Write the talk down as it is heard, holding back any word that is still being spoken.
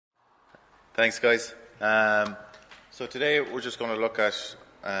Thanks, guys. So today we're just going to look at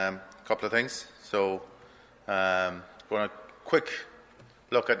a couple of things. So going to quick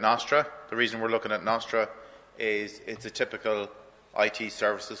look at Nostra. The reason we're looking at Nostra is it's a typical IT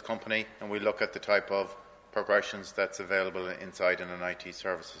services company, and we look at the type of progressions that's available inside an IT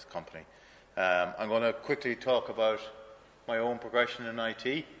services company. I'm going to quickly talk about my own progression in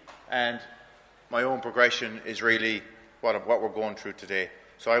IT, and my own progression is really what we're going through today.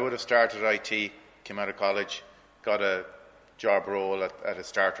 So I would have started IT, came out of college, got a job role at a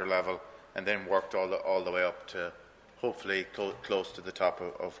starter level, and then worked all the way up to hopefully close to the top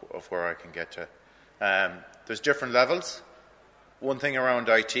of where I can get to. There's different levels. One thing around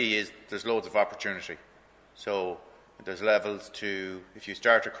IT is there's loads of opportunity. So there's levels to, if you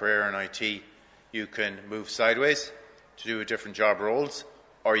start a career in IT, you can move sideways to do different job roles,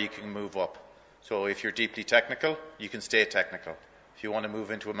 or you can move up. So if you're deeply technical, you can stay technical. If you want to move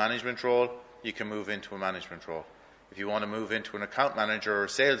into a management role, you can move into a management role. If you want to move into an account manager or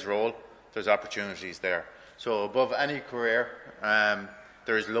sales role, there's opportunities there. So above any career,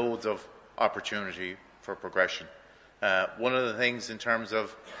 there is loads of opportunity for progression. One of the things in terms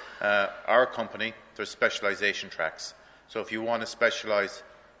of our company, there's specialization tracks. So if you want to specialize,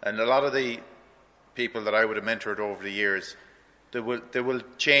 and a lot of the people that I would have mentored over the years, they will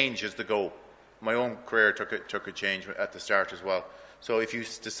change as they go. My own career took a change at the start as well. So if you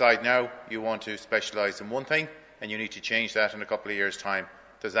decide now you want to specialize in one thing and you need to change that in a couple of years' time,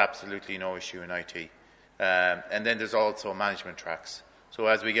 there's absolutely no issue in IT. And then there's also management tracks. So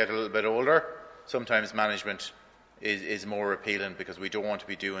as we get a little bit older, sometimes management is more appealing because we don't want to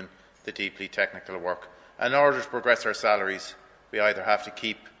be doing the deeply technical work. And in order to progress our salaries, we either have to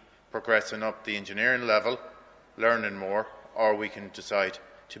keep progressing up the engineering level, learning more, or we can decide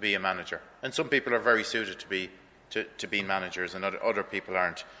to be a manager. And some people are very suited to be managers, and other people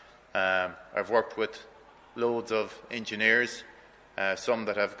aren't. I've worked with loads of engineers, some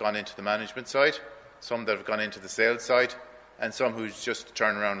that have gone into the management side, some that have gone into the sales side, and some who's just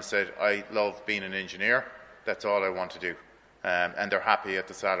turned around and said, I love being an engineer, that's all I want to do. And they're happy at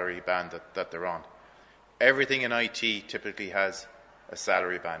the salary band that they're on. Everything in IT typically has a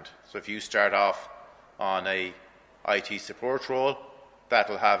salary band. So if you start off on a IT support role,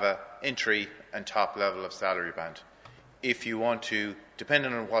 that'll have an entry and top level of salary band. If you want to,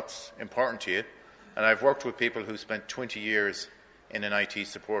 depending on what's important to you, and I've worked with people who spent 20 years in an IT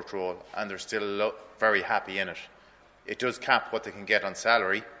support role and they're still very happy in it. It does cap what they can get on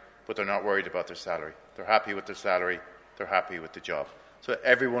salary, but they're not worried about their salary. They're happy with their salary, they're happy with the job. So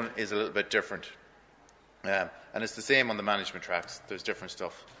everyone is a little bit different. And it's the same on the management tracks. There's different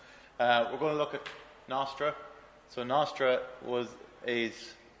stuff. We're going to look at Nostra. So Nostra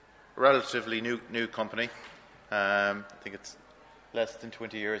is a relatively new company. I think it's less than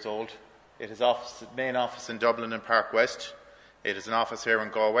 20 years old. It has main office in Dublin and Park West. It is an office here in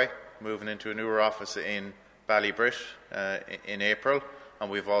Galway, moving into a newer office in Ballybrit in April,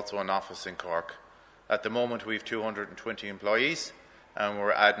 and we've also an office in Cork. At the moment we have 220 employees, and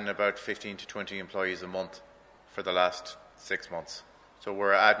we're adding about 15 to 20 employees a month for the last 6 months. So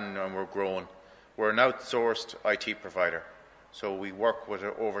we're adding and we're growing. We're an outsourced IT provider. So we work with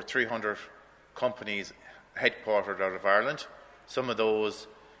over 300 companies headquartered out of Ireland. Some of those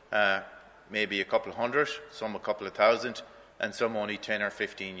maybe a couple of hundred, some a couple of thousand, and some only 10 or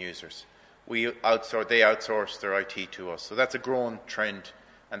 15 users. They outsource their IT to us. So that's a growing trend,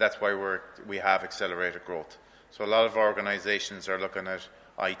 and that's why we have accelerated growth. So a lot of organizations are looking at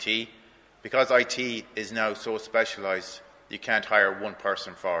IT. Because IT is now so specialized, you can't hire one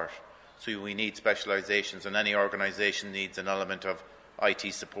person for it. So we need specializations, and any organization needs an element of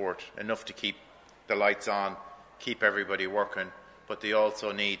IT support, enough to keep the lights on, keep everybody working, but they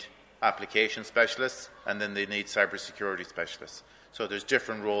also need application specialists, and then they need cybersecurity specialists. So there's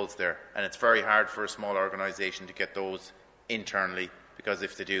different roles there, and it's very hard for a small organization to get those internally, because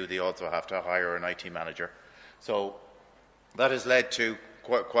if they do, they also have to hire an IT manager. So that has led to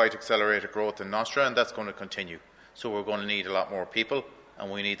quite accelerated growth in Nostra, and that's going to continue. So we're going to need a lot more people, and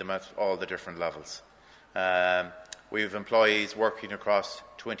we need them at all the different levels. We have employees working across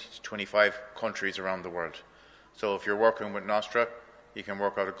 20 to 25 countries around the world. So if you're working with Nostra, you can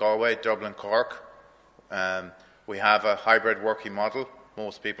work out of Galway, Dublin, Cork. We have a hybrid working model.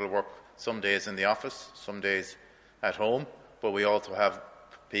 Most people work some days in the office, some days at home, but we also have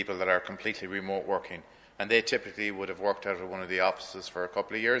people that are completely remote working, and they typically would have worked out of one of the offices for a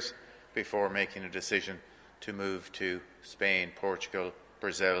couple of years before making a decision to move to Spain, Portugal,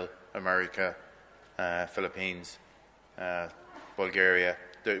 Brazil, America, Philippines, Bulgaria.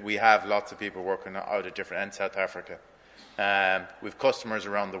 We have lots of people working out of different, and South Africa. We have customers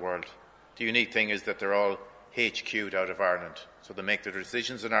around the world. The unique thing is that they're all HQ'd out of Ireland. So they make their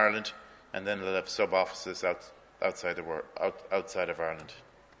decisions in Ireland, and then they'll have sub-offices outside of Ireland.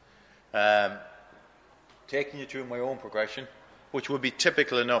 Taking you through my own progression, which would be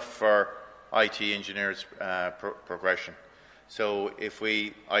typical enough for IT engineers' progression. So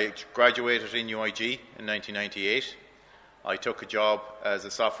I graduated in UIG in 1998. I took a job as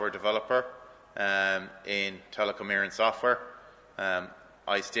a software developer in telecom and software.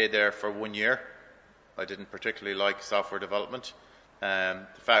 I stayed there for 1 year. I didn't particularly like software development. In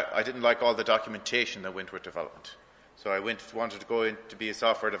fact, I didn't like all the documentation that went with development. So I wanted to go in to be a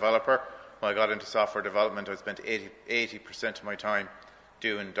software developer. When I got into software development, I spent 80% of my time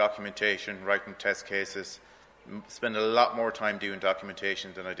doing documentation, writing test cases, spend a lot more time doing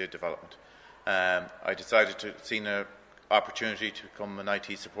documentation than I did development. I decided to see an opportunity to become an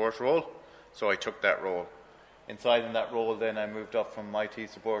IT support role, so I took that role. Inside in that role, then I moved up from IT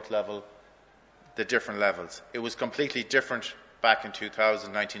support level, the different levels. It was completely different back in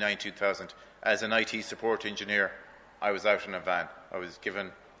 2000, 99, 2000. As an IT support engineer, I was out in a van. I was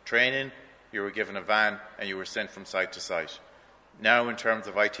given training, you were given a van, and you were sent from site to site. Now, in terms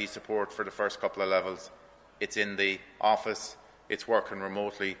of IT support for the first couple of levels, it's in the office, it's working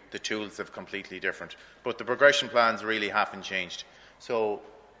remotely, the tools are completely different. But the progression plans really haven't changed. So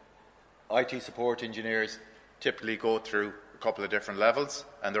IT support engineers typically go through a couple of different levels,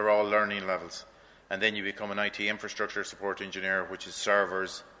 and they're all learning levels. And then you become an IT infrastructure support engineer, which is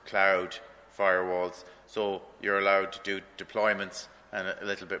servers, cloud, firewalls. So you're allowed to do deployments and a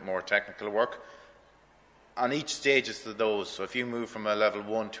little bit more technical work. On each stages of those, so if you move from a level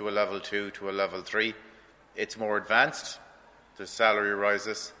 1 to a level 2 to a level 3, it's more advanced, the salary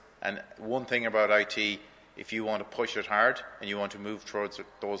rises, and one thing about IT, if you want to push it hard and you want to move towards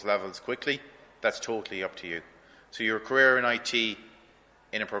those levels quickly, that's totally up to you. So your career in IT,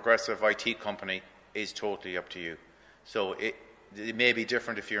 in a progressive IT company, is totally up to you. So it may be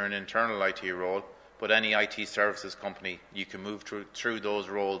different if you're an internal IT role, but any IT services company, you can move through those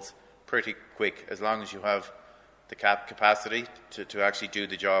roles pretty quick, as long as you have the capacity to actually do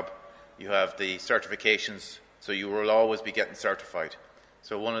the job. You have the certifications, so you will always be getting certified.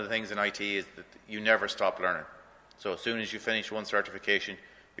 So one of the things in IT is that you never stop learning. So as soon as you finish one certification,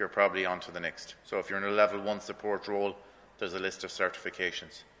 you're probably on to the next. So if you're in a level 1 support role, there's a list of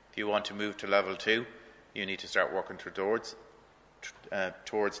certifications. If you want to move to level 2, you need to start working towards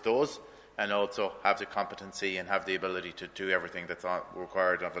those, and also have the competency and have the ability to do everything that's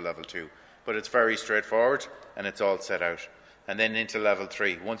required of a level 2. But it's very straightforward, and it's all set out. And then into level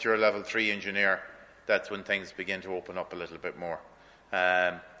 3. Once you're a level 3 engineer, that's when things begin to open up a little bit more.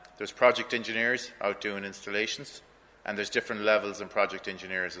 There's project engineers out doing installations, and there's different levels in project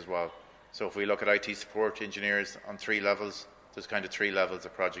engineers as well. So if we look at IT support engineers on 3 levels, there's kind of 3 levels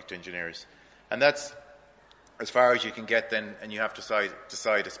of project engineers. And that's as far as you can get then, and you have to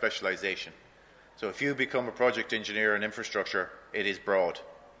decide a specialisation. So if you become a project engineer in infrastructure, it is broad.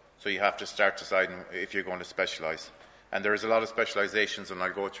 So you have to start deciding if you're going to specialise. And there is a lot of specialisations, and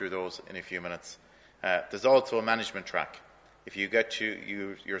I'll go through those in a few minutes. There's also a management track. If you get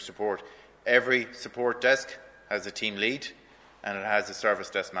to your support, every support desk has a team lead, and it has a service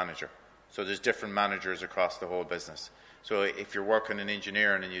desk manager. So there's different managers across the whole business. So if you're working in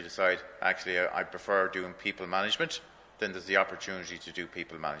engineering and you decide, actually, I prefer doing people management, then there's the opportunity to do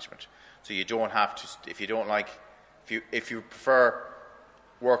people management. So you don't have to, if you prefer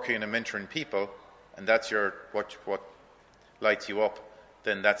working and mentoring people, and that's what lights you up,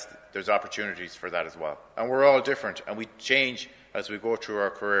 then there's opportunities for that as well. And we're all different, and we change as we go through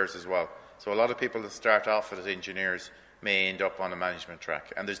our careers as well. So a lot of people that start off as engineers may end up on a management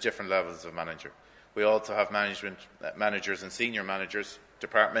track, and there's different levels of manager. We also have managers and senior managers,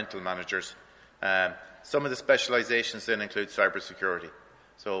 departmental managers. Some of the specialisations then include cybersecurity.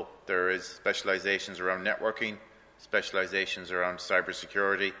 So there is specialisations around networking, specialisations around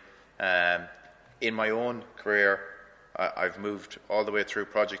cybersecurity. In my own career, I've moved all the way through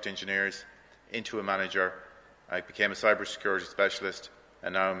project engineers into a manager. I became a cybersecurity specialist,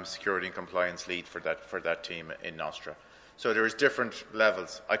 and now I'm security and compliance lead for that team in Nostra. So there is different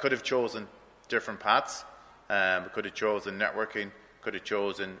levels. I could have chosen different paths. I could have chosen networking, could have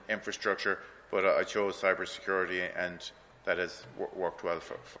chosen infrastructure, but I chose cybersecurity, and that has worked well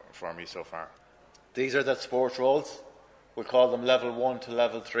for me so far. These are the support roles. We'll call them level 1 to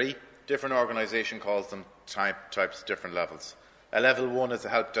level 3. Different organisation calls them types of different levels. A level 1 is a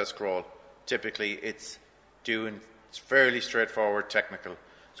help desk role. Typically it's fairly straightforward technical.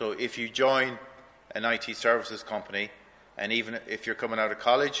 So if you join an IT services company, and even if you're coming out of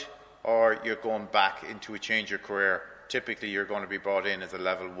college or you're going back into a change your career, typically you're going to be brought in as a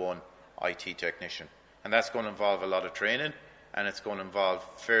level 1 IT technician. And that's going to involve a lot of training, and it's going to involve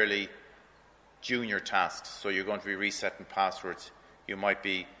fairly junior tasks. So you're going to be resetting passwords. You might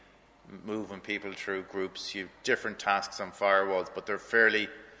be moving people through groups. You have different tasks on firewalls, but they're fairly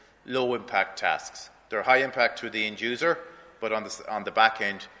low impact tasks. They're high impact to the end user, but on the back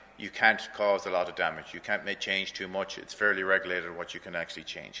end, you can't cause a lot of damage. You can't change too much. It's fairly regulated what you can actually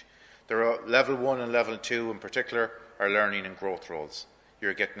change. There are level 1 and level 2 in particular are learning and growth roles.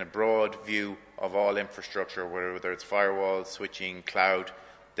 You're getting a broad view of all infrastructure, whether it's firewalls, switching, cloud,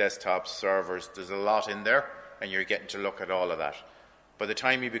 desktops, servers. There's a lot in there, and you're getting to look at all of that. By the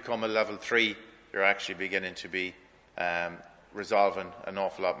time you become a level 3, you're actually beginning to be resolving an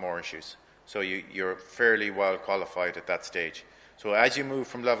awful lot more issues. So you're fairly well qualified at that stage. So as you move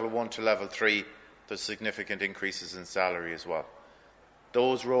from level 1 to level 3, there's significant increases in salary as well.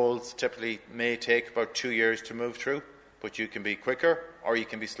 Those roles typically may take about 2 years to move through, but you can be quicker or you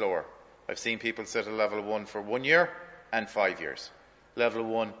can be slower. I've seen people sit at level 1 for 1 year and 5 years. Level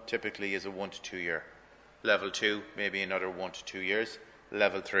 1 typically is a 1 to 2 year. Level 2, maybe another 1 to 2 years.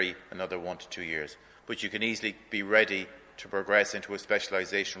 Level 3, another 1 to 2 years. But you can easily be ready to progress into a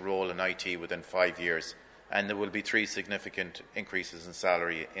specialisation role in IT within 5 years. And there will be 3 significant increases in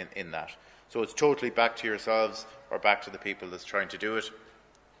salary in that. So it's totally back to yourselves or back to the people that's trying to do it.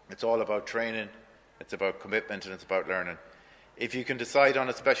 It's all about training, it's about commitment, and it's about learning. If you can decide on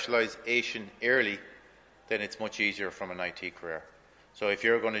a specialisation early, then it's much easier from an IT career. So if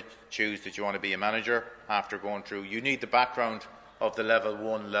you're going to choose that you want to be a manager after going through, you need the background of the level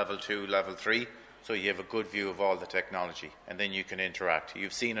 1, level 2, level 3, so you have a good view of all the technology, and then you can interact.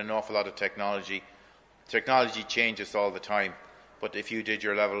 You've seen an awful lot of technology. Technology changes all the time, but if you did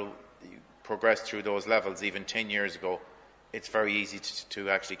your level, you progressed through those levels even 10 years ago, it's very easy to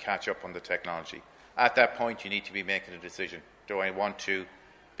actually catch up on the technology. At that point, you need to be making a decision. Do I want to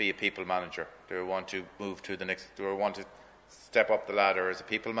be a people manager? Do I want to move to the next? Do I want to step up the ladder as a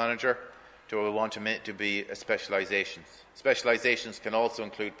people manager? Do I want to be a specializations? Specializations can also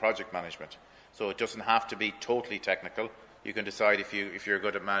include project management. So it doesn't have to be totally technical. You can decide if you're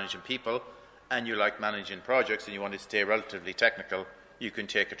good at managing people and you like managing projects and you want to stay relatively technical, you can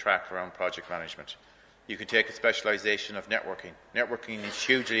take a track around project management. You can take a specialization of networking. Networking is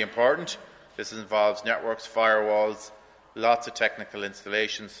hugely important. This involves networks, firewalls, lots of technical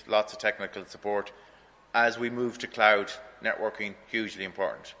installations, lots of technical support. As we move to cloud, networking, hugely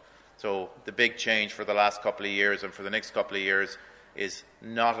important. So the big change for the last couple of years and for the next couple of years is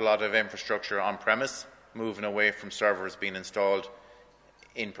not a lot of infrastructure on-premise, moving away from servers being installed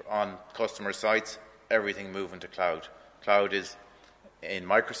on customer sites, everything moving to cloud. Cloud is in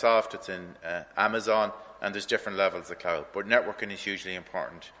Microsoft, it's in Amazon, and there's different levels of cloud. But networking is hugely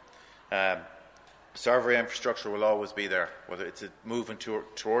important. Server infrastructure will always be there, whether it's moving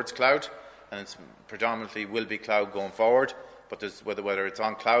towards cloud, and it's predominantly will be cloud going forward, but there's, whether it's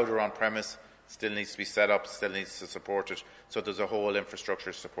on cloud or on premise, still needs to be set up, still needs to support it. So there's a whole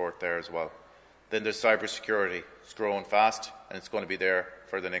infrastructure support there as well. Then there's cybersecurity. It's growing fast, and it's going to be there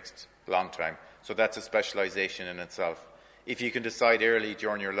for the next long time. So that's a specialization in itself. If you can decide early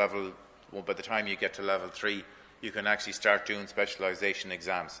during your level, well, by the time you get to level 3, you can actually start doing specialization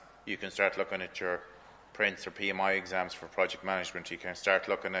exams. You can start looking at your Prince or PMI exams for project management. You can start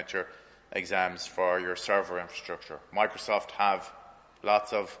looking at your exams for your server infrastructure. Microsoft have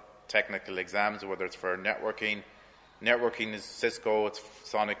lots of technical exams, whether it's for networking. Networking is Cisco, it's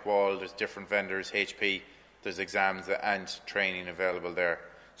Sonic Wall, there's different vendors, HP, there's exams and training available there.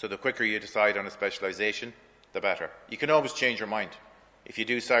 So the quicker you decide on a specialization, the better. You can always change your mind. If you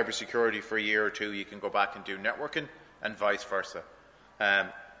do cybersecurity for a year or 2, you can go back and do networking and vice versa.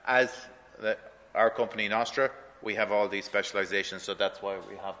 Our company, Nostra, we have all these specializations, so that's why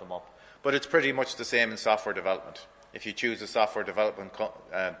we have them up. But it's pretty much the same in software development. If you choose a software development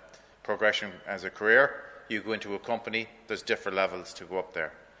progression as a career, you go into a company, there's different levels to go up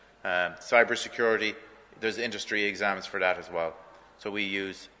there. Cybersecurity, there's industry exams for that as well. So we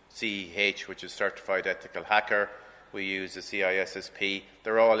use CEH, which is Certified Ethical Hacker. We use the CISSP.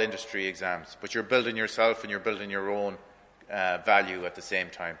 They're all industry exams, but you're building yourself and you're building your own value at the same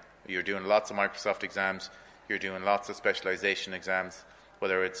time. You're doing lots of Microsoft exams. You're doing lots of specialization exams,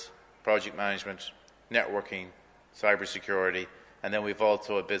 whether it's project management, networking, cybersecurity, and then we've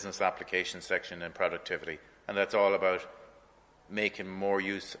also a business application section in productivity, and that's all about making more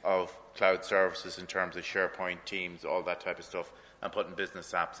use of cloud services in terms of SharePoint, Teams, all that type of stuff, and putting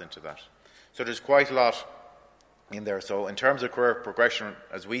business apps into that. So there's quite a lot in there. So in terms of career progression,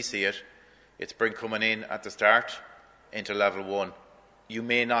 as we see it, it's coming in at the start into level 1. You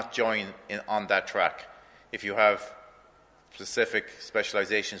may not join on that track. If you have specific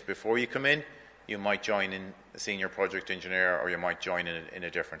specializations before you come in, you might join in a senior project engineer, or you might join in a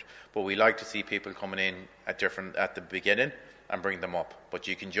different. But we like to see people coming in at the beginning and bring them up. But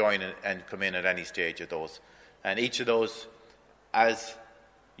you can join and come in at any stage of those. And each of those, as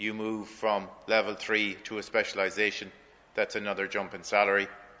you move from level 3 to a specialization, that's another jump in salary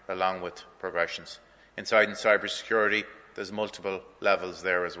along with progressions. Inside in cybersecurity, there's multiple levels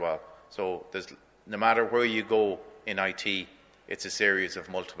there as well. So no matter where you go in IT, it's a series of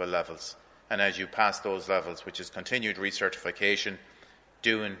multiple levels. And as you pass those levels, which is continued recertification,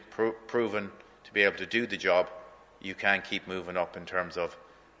 proven to be able to do the job, you can keep moving up in terms of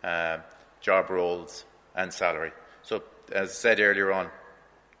job roles and salary. So as I said earlier on,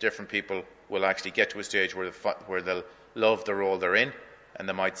 different people will actually get to a stage where they'll love the role they're in, and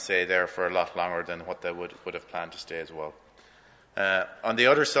they might stay there for a lot longer than what they would have planned to stay as well. On the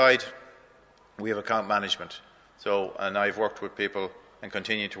other side, we have account management. And I've worked with people and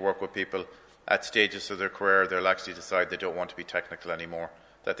continue to work with people at stages of their career. They'll actually decide they don't want to be technical anymore,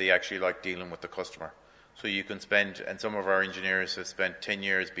 that they actually like dealing with the customer. So you can spend, and some of our engineers have spent 10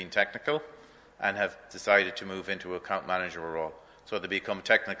 years being technical and have decided to move into account manager role. So they become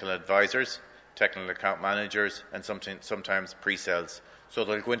technical advisors, technical account managers, and sometimes pre-sales. So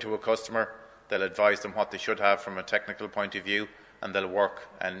they'll go into a customer, they'll advise them what they should have from a technical point of view, and they'll work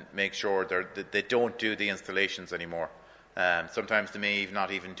and make sure that they don't do the installations anymore. Sometimes they may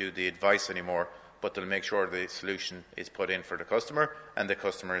not even do the advice anymore, but they'll make sure the solution is put in for the customer and the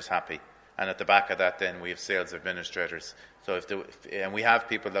customer is happy. And at the back of that, then we have sales administrators. So and we have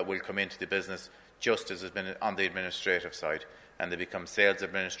people that will come into the business just as has been on the administrative side, and they become sales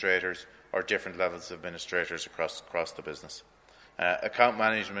administrators or different levels of administrators across the business. Account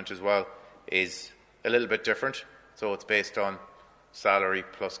management as well is a little bit different. So it's based on salary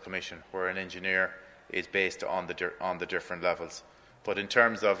plus commission, where an engineer is based on the different levels. But in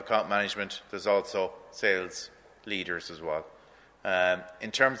terms of account management, there's also sales leaders as well.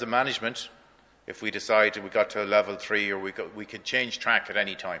 In terms of management, if we decide we got to level 3, or we could change track at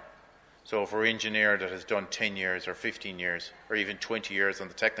any time. So if we're an engineer that has done 10 years or 15 years or even 20 years on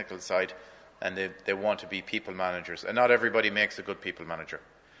the technical side, and they want to be people managers, and not everybody makes a good people manager.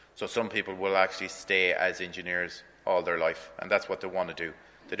 So some people will actually stay as engineers all their life, and that's what they want to do.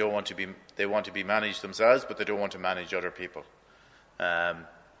 They want to be managed themselves, but they don't want to manage other people. There's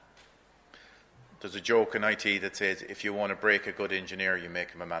a joke in IT that says, if you want to break a good engineer, you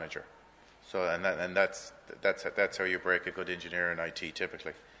make him a manager. So and that's how you break a good engineer in IT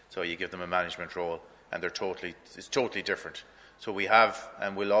typically. So you give them a management role, and it's totally different. So we have,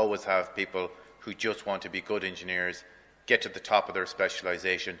 and we'll always have, people who just want to be good engineers, get to the top of their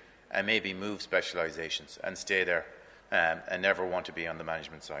specialization, and maybe move specializations and stay there, and never want to be on the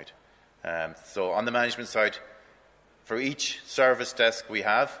management side. So on the management side, for each service desk we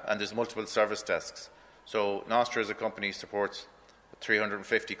have, and there's multiple service desks. So Nostra as a company supports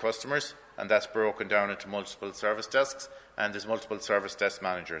 350 customers, and that's broken down into multiple service desks, and there's multiple service desk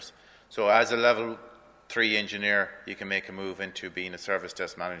managers. So as a level 3 engineer, you can make a move into being a service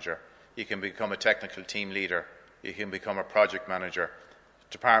desk manager. You can become a technical team leader. You can become a project manager,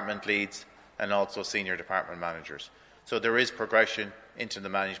 department leads, and also senior department managers. So there is progression into the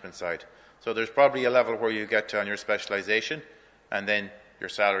management side. So there's probably a level where you get to on your specialization, and then your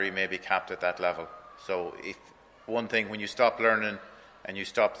salary may be capped at that level. So if one thing, when you stop learning and you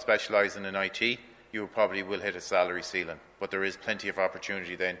stop specializing in IT, you probably will hit a salary ceiling. But there is plenty of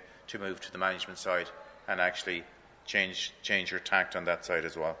opportunity then to move to the management side and actually change your tact on that side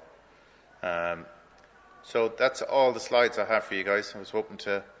as well. So that's all the slides I have for you guys. I was hoping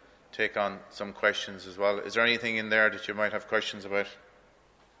to take on some questions as well. Is there anything in there that you might have questions about?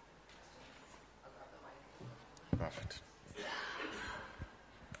 Perfect.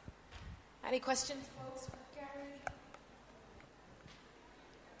 Any questions, folks, for Gary?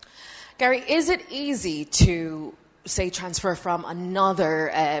 Gary, is it easy to, say, transfer from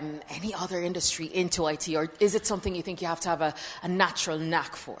any other industry into IT, or is it something you think you have to have a natural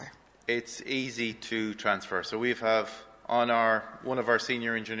knack for? It's easy to transfer. So we have on one of our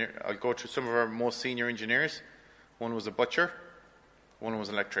senior engineers, I'll go through some of our most senior engineers. One was a butcher, one was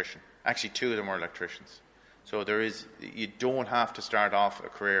an electrician. Actually, two of them were electricians. So you don't have to start off a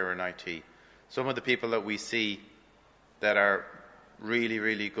career in IT. Some of the people that we see that are really,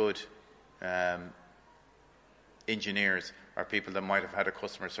 really good engineers are people that might have had a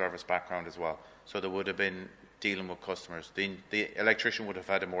customer service background as well. So they would have been dealing with customers. The electrician would have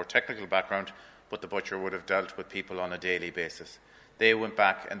had a more technical background, but the butcher would have dealt with people on a daily basis. They went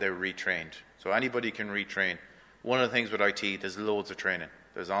back and they retrained. So anybody can retrain. One of the things with IT, there's loads of training.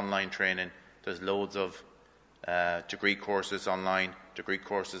 There's online training. There's loads of degree courses online, degree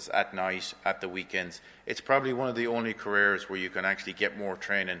courses at night, at the weekends. It's probably one of the only careers where you can actually get more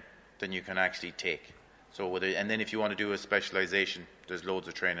training than you can actually take. So, and then if you want to do a specialisation, there's loads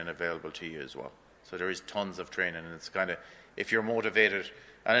of training available to you as well. So there is tons of training, and it's kind of, if you're motivated,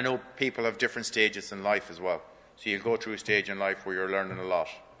 and I know people have different stages in life as well. So you'll go through a stage in life where you're learning a lot.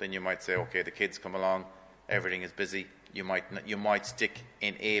 Then you might say, okay, the kids come along, everything is busy. You might stick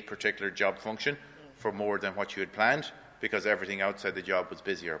in a particular job function for more than what you had planned because everything outside the job was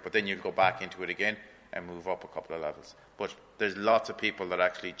busier. But then you'll go back into it again and move up a couple of levels. But there's lots of people that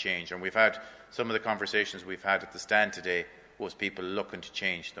actually change. And we've had some of the conversations we've had at the stand today was people looking to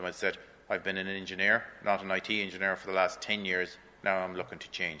change. They might have said, I've been an engineer, not an IT engineer for the last 10 years. Now I'm looking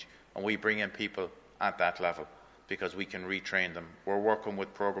to change. And we bring in people at that level because we can retrain them. We're working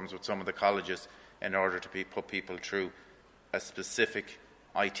with programs with some of the colleges in order to put people through a specific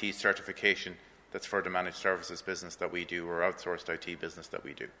IT certification that's for the managed services business that we do or outsourced IT business that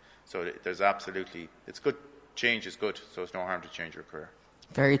we do. So there's absolutely, it's good, change is good, so it's no harm to change your career.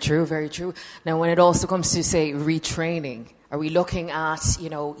 Very true, very true. Now, when it also comes to, say, retraining, are we looking at,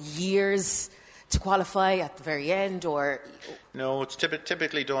 years to qualify at the very end, or...? No, it's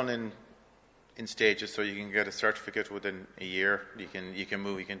typically done in stages, so you can get a certificate within a year. You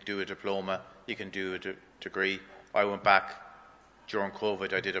can do a diploma, you can do a degree. I went back during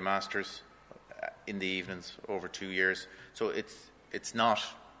COVID, I did a master's in the evenings over 2 years. So it's not,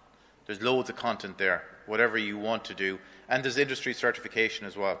 there's loads of content there, whatever you want to do. And there's industry certification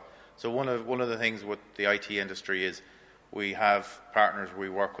as well. So one of the things with the IT industry is we have partners we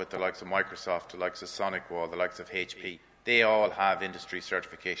work with, the likes of Microsoft, the likes of SonicWall, the likes of HP. They all have industry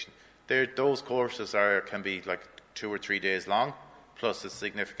certification. Those courses can be like 2 or 3 days long, plus a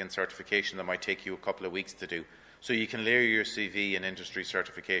significant certification that might take you a couple of weeks to do. So you can layer your CV in industry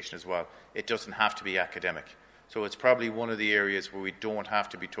certification as well. It doesn't have to be academic. So it's probably one of the areas where we don't have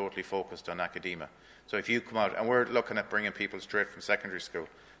to be totally focused on academia. So if you come out, and we're looking at bringing people straight from secondary school.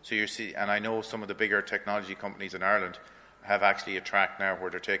 So and I know some of the bigger technology companies in Ireland have actually a track now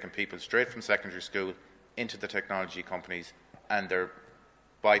where they're taking people straight from secondary school into the technology companies, and they're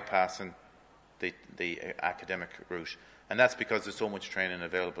bypassing the academic route. And that's because there's so much training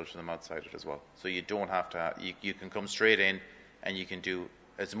available to them outside it as well. So you don't have to, you can come straight in and you can do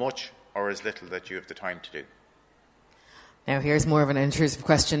as much or as little that you have the time to do. Now, here's more of an intrusive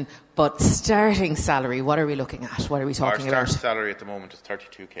question, but starting salary, what are we looking at? What are we talking about? Our starting salary at the moment is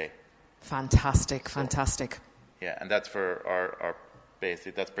 32k. Fantastic, fantastic. Yeah, and that's for our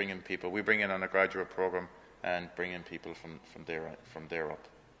basic, that's bringing people, we bring in on a graduate program and bring in people from there up.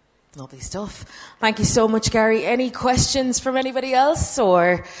 Lovely stuff. Thank you so much, Gary. Any questions from anybody else?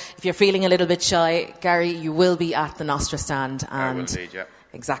 Or if you're feeling a little bit shy, Gary, you will be at the Nostra stand. And I will indeed, yeah.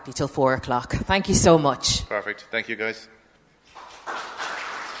 Exactly till 4 o'clock. Thank you so much. Perfect. Thank you, guys.